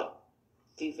talking about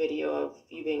the video of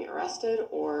you being arrested,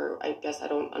 or I guess I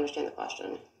don't understand the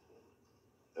question.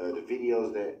 the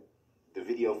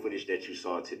video footage that you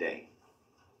saw today,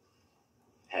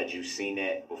 had you seen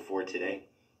that before today?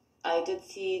 I did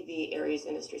see the Aries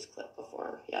Industries clip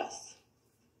before, yes.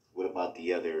 What about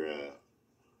the other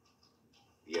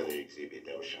exhibit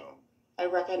that was shown? I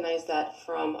recognized that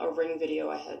from a ring video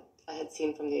I had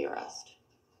seen from the arrest.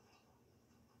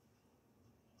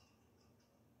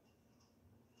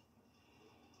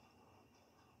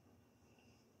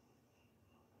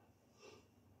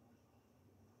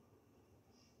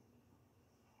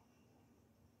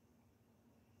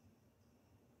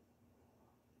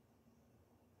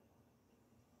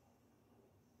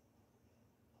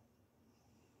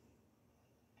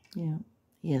 Yeah,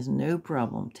 he has no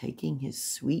problem taking his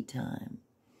sweet time.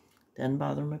 Doesn't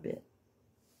bother him a bit.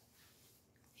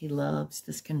 He loves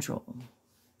this control.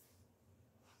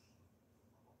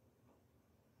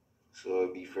 So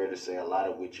it'd be fair to say a lot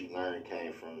of what you learned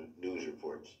came from news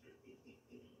reports.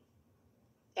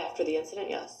 After the incident,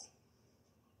 yes.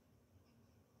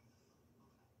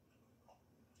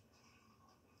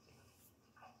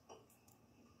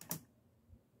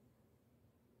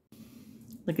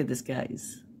 Look at this,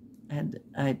 guys.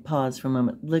 I paused for a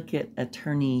moment. Look at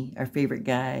attorney, our favorite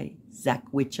guy, Zach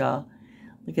Witchaw.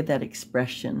 Look at that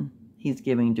expression he's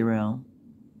giving Darrell.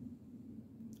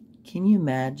 Can you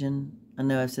imagine? I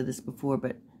know I've said this before,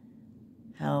 but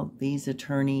how these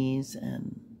attorneys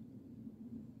and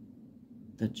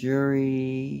the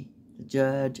jury, the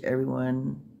judge,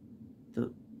 everyone,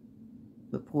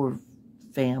 the poor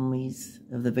families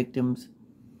of the victims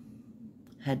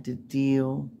had to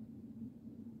deal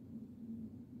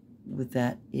with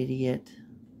that idiot,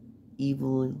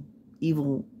 evil,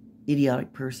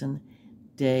 idiotic person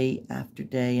day after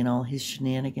day and all his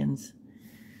shenanigans.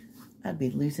 I'd be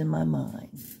losing my mind.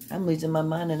 I'm losing my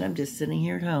mind and I'm just sitting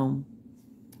here at home.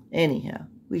 Anyhow,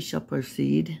 we shall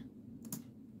proceed.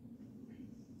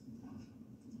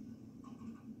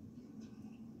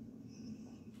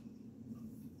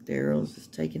 Darrell's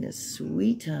just taking his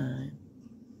sweet time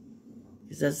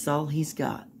because that's all he's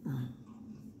got.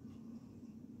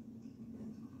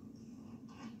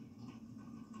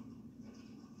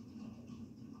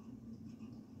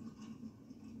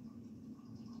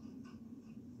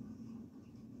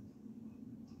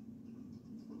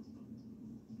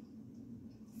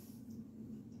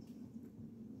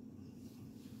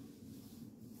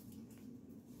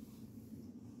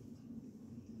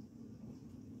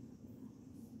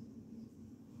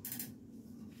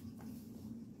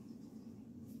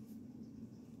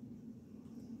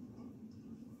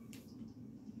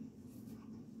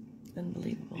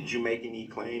 Unbelievable. Did you make any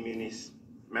claim in this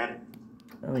matter?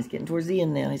 Oh, he's getting towards the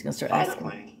end now. He's going to start Filed a asking.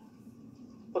 claim.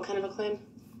 What kind of a claim?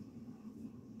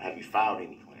 Have you filed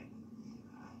any claim?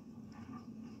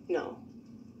 No.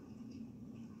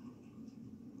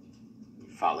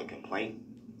 You filed a complaint?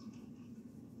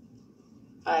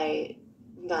 I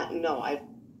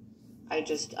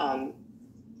just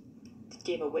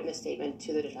gave a witness statement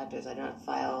to the detectives. I did not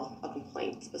file a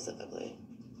complaint specifically.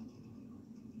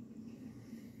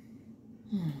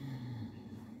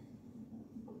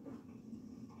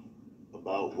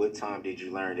 About what time did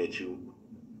you learn that you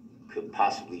could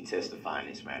possibly testify in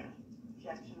this matter?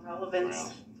 Objection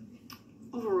relevance.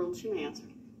 Overruled. She may answer.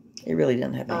 It really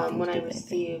doesn't have anything When to I do with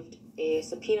anything. received a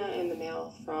subpoena in the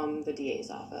mail from the DA's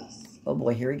office. Oh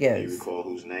boy, here he Do you goes. recall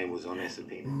whose name was on that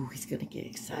subpoena? Ooh, he's going to get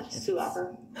excited. That's Sue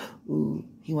Opper. Ooh,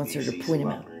 he wants her Did to you see point Sue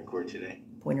him out. Opper in court today?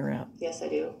 Point her out. Yes, I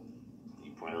do.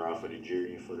 You point her out for the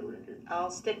jury and for the record?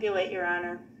 I'll stipulate, Your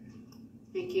Honor.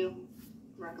 Thank you.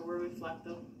 Record will reflect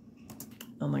though.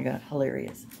 Oh my God,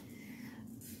 hilarious.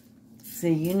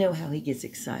 See, you know how he gets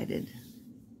excited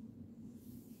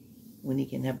when he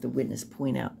can have the witness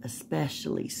point out,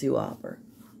 especially Sue Opper.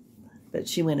 But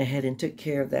she went ahead and took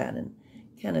care of that and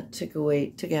kind of took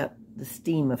out the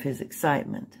steam of his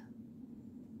excitement.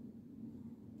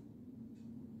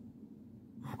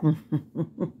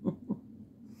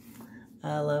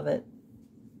 I love it.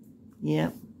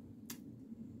 Yep.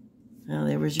 Well,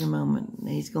 there was your moment.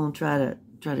 He's going to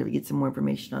try to get some more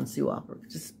information on Sue Opper,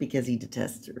 just because he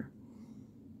detests her.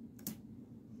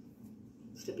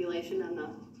 Stipulation on the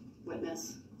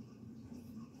witness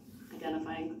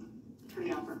identifying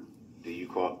Attorney Opper. Do you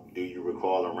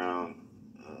recall around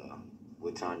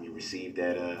what time you received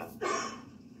that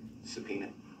subpoena?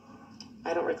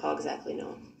 I don't recall exactly,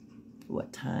 no.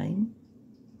 What time?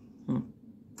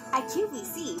 At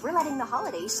QVC, we're letting the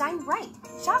holidays shine bright.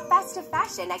 Shop festive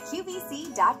fashion at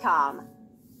QVC.com.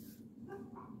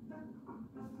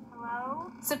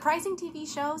 Hello? Surprising TV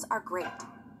shows are great.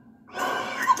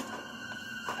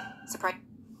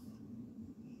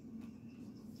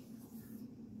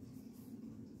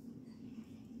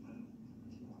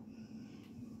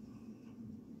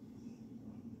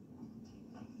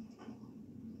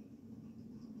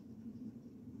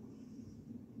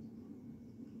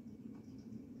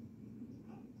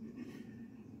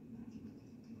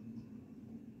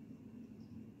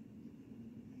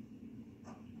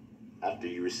 After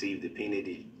you received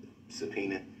the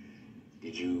subpoena,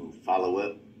 did you follow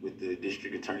up with the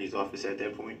district attorney's office at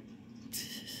that point?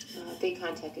 They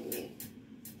contacted me.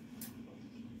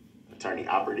 Attorney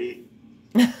Opper did?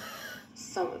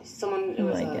 Someone. It Oh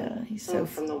was my God, he's someone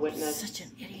so from the witness. such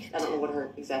an idiot. I don't know what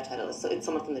her exact title is. So it's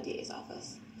someone from the DA's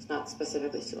office. It's not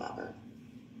specifically Sue Opper.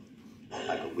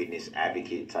 Like a witness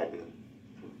advocate type of.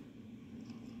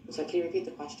 So can you repeat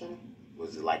the question?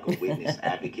 Was it like a witness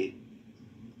advocate?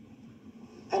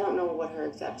 I don't know what her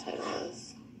exact title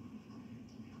is.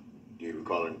 Do you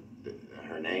recall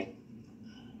her name?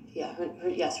 Yeah, her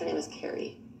name is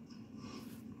Carrie.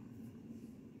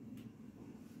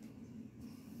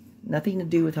 Nothing to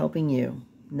do with helping you.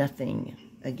 Nothing.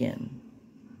 Again.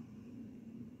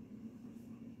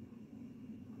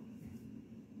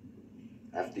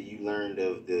 After you learned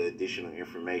of the additional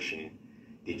information,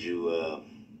 did you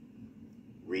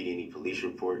read any police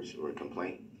reports or a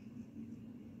complaint?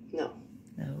 No.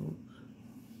 No.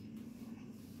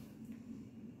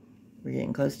 We're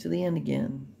getting close to the end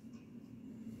again.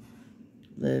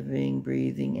 Living,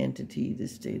 breathing entity, the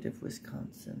state of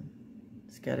Wisconsin.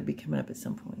 It's got to be coming up at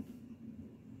some point.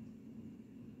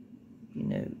 You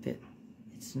know that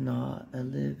it's not a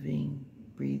living,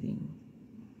 breathing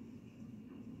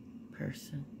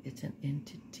person. It's an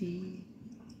entity.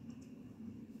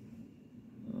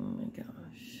 Oh my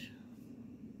gosh.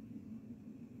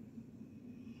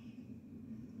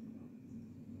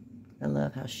 I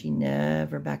love how she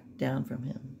never backed down from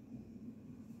him.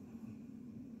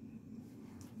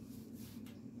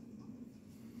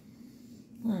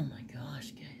 Oh my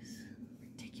gosh, guys.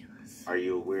 Ridiculous. Are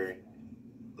you aware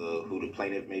of who the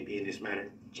plaintiff may be in this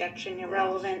matter? Objection,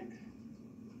 irrelevant.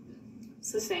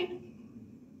 Sustained.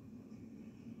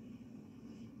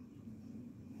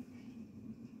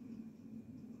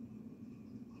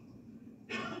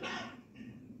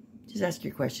 Just ask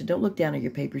your question. Don't look down at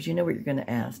your papers. You know what you're going to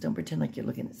ask. Don't pretend like you're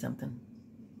looking at something.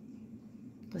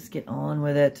 Let's get on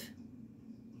with it.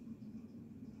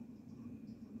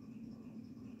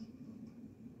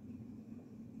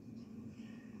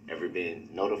 Ever been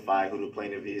notified who the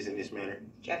plaintiff is in this matter?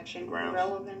 Objection, Grounds.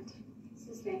 irrelevant.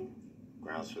 Sustained.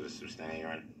 Grounds for the sustained, Your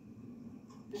Honor.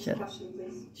 Next Shut up. question,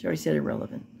 please. She already said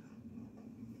irrelevant.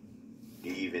 Do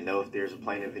you even know if there's a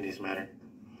plaintiff in this matter?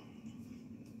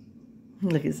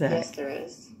 Look at Zach. Yes, there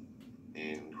is.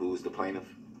 And who's the plaintiff?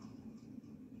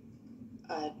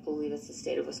 I believe it's the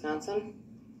state of Wisconsin.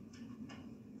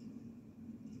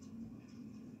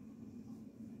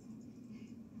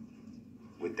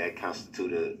 Would that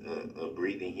constitute a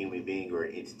breathing human being or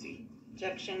an entity?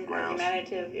 Objection, Grounds.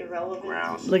 argumentative, irrelevant.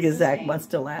 Grounds. Look at Zach wants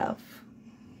to laugh.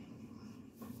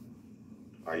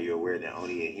 Are you aware that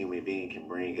only a human being can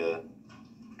bring a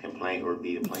complaint or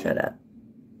be the plaintiff? Shut up.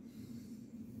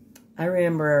 I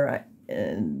remember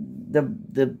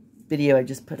the video I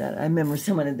just put out. I remember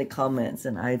someone in the comments,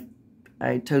 and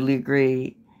I totally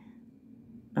agree.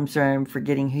 I'm sorry, I'm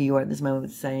forgetting who you are at this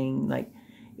moment, saying like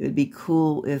it would be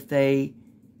cool if they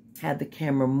had the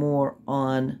camera more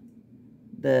on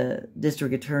the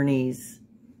district attorneys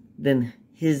than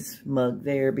his mug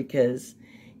there, because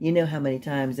you know how many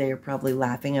times they are probably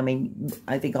laughing. I mean,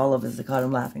 I think all of us have caught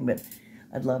them laughing, but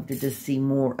I'd love to just see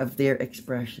more of their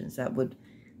expressions. That would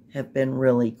have been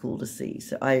really cool to see.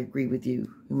 So I agree with you,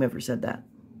 whomever said that.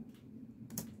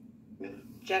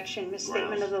 Objection,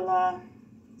 misstatement of the law.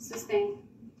 Sustained.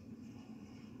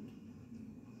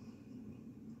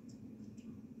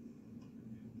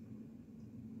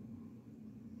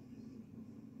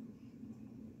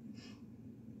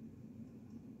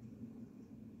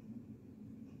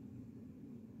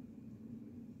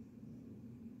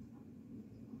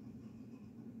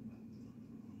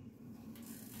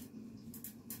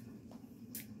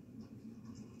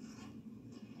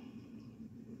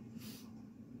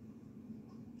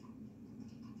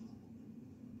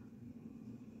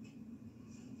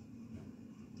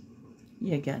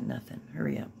 You got nothing.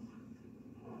 Hurry up.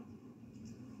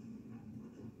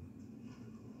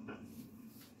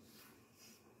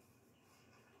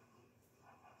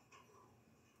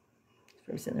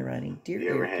 First in the writing. Dear You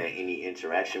ever Eric. had any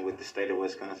interaction with the state of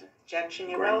Wisconsin? Objection,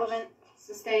 Grounds. irrelevant.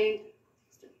 Sustained.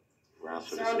 Grounds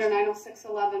for the Sir, under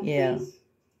 90611, Yeah. please.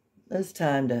 It's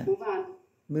time to Move on.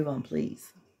 move on,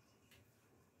 please.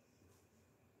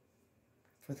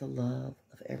 For the love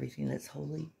of everything that's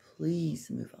holy, please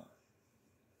move on.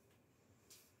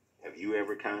 Have you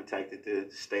ever contacted the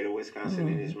state of Wisconsin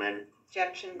in this matter?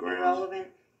 Objection, Grounds. irrelevant.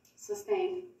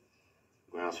 Sustained.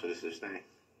 Grounds for the sustained.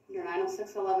 Under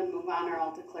 90611, move on, or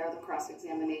I'll declare the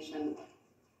cross-examination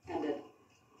ended.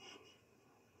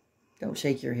 Don't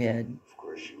shake your head. Of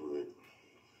course you would.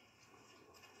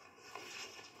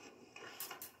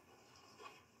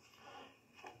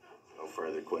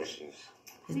 further questions.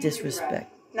 His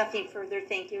disrespect. Nothing further,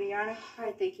 thank you, Your Honor. All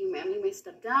right, thank you, ma'am. You may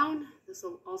step down. This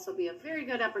will also be a very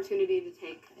good opportunity to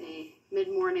take a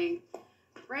mid-morning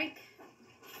break.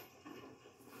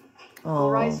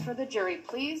 All rise for the jury,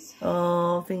 please.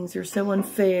 Oh, things are so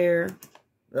unfair.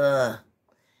 Ugh.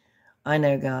 I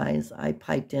know, guys. I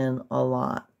piped in a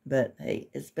lot. But, hey,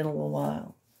 it's been a little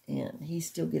while. And he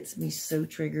still gets me so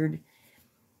triggered.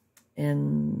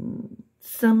 And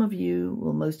some of you,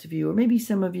 well, most of you, or maybe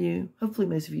some of you, hopefully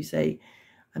most of you say,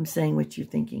 I'm saying what you're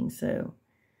thinking. So,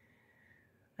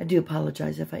 I do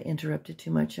apologize if I interrupted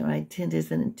too much. And I tend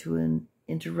isn't to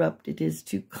interrupt. It is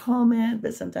to comment.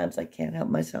 But sometimes I can't help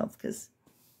myself because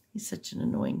he's such an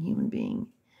annoying human being.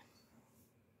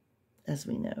 As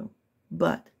we know.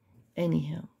 But,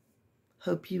 anyhow.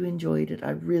 Hope you enjoyed it.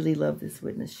 I really love this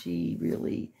witness.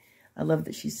 I love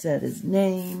that she said his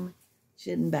name. She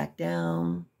didn't back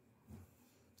down.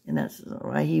 And that's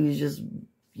why he was just,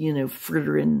 you know,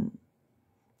 fritter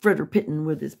pitting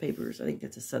with his papers. I think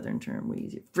that's a southern term. We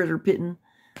use it. Fritter pitting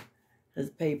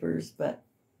his papers. But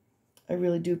I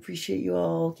really do appreciate you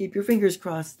all. Keep your fingers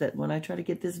crossed that when I try to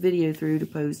get this video through to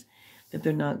post, that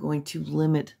they're not going to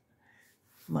limit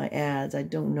my ads. I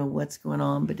don't know what's going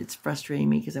on, but it's frustrating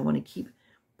me because I want to keep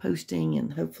posting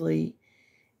and hopefully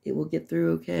it will get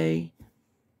through okay.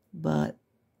 But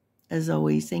as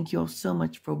always, thank you all so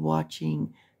much for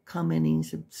watching, commenting,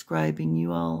 subscribing.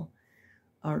 You all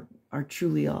are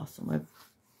truly awesome.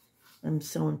 I'm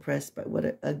so impressed by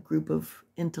what a group of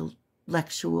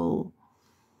intellectual,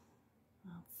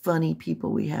 funny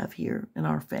people we have here in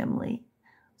our family.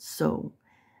 So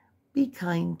be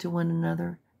kind to one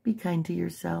another. Be kind to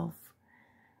yourself.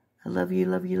 I love you,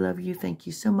 love you, love you. Thank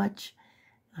you so much.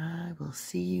 I will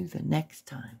see you the next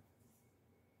time.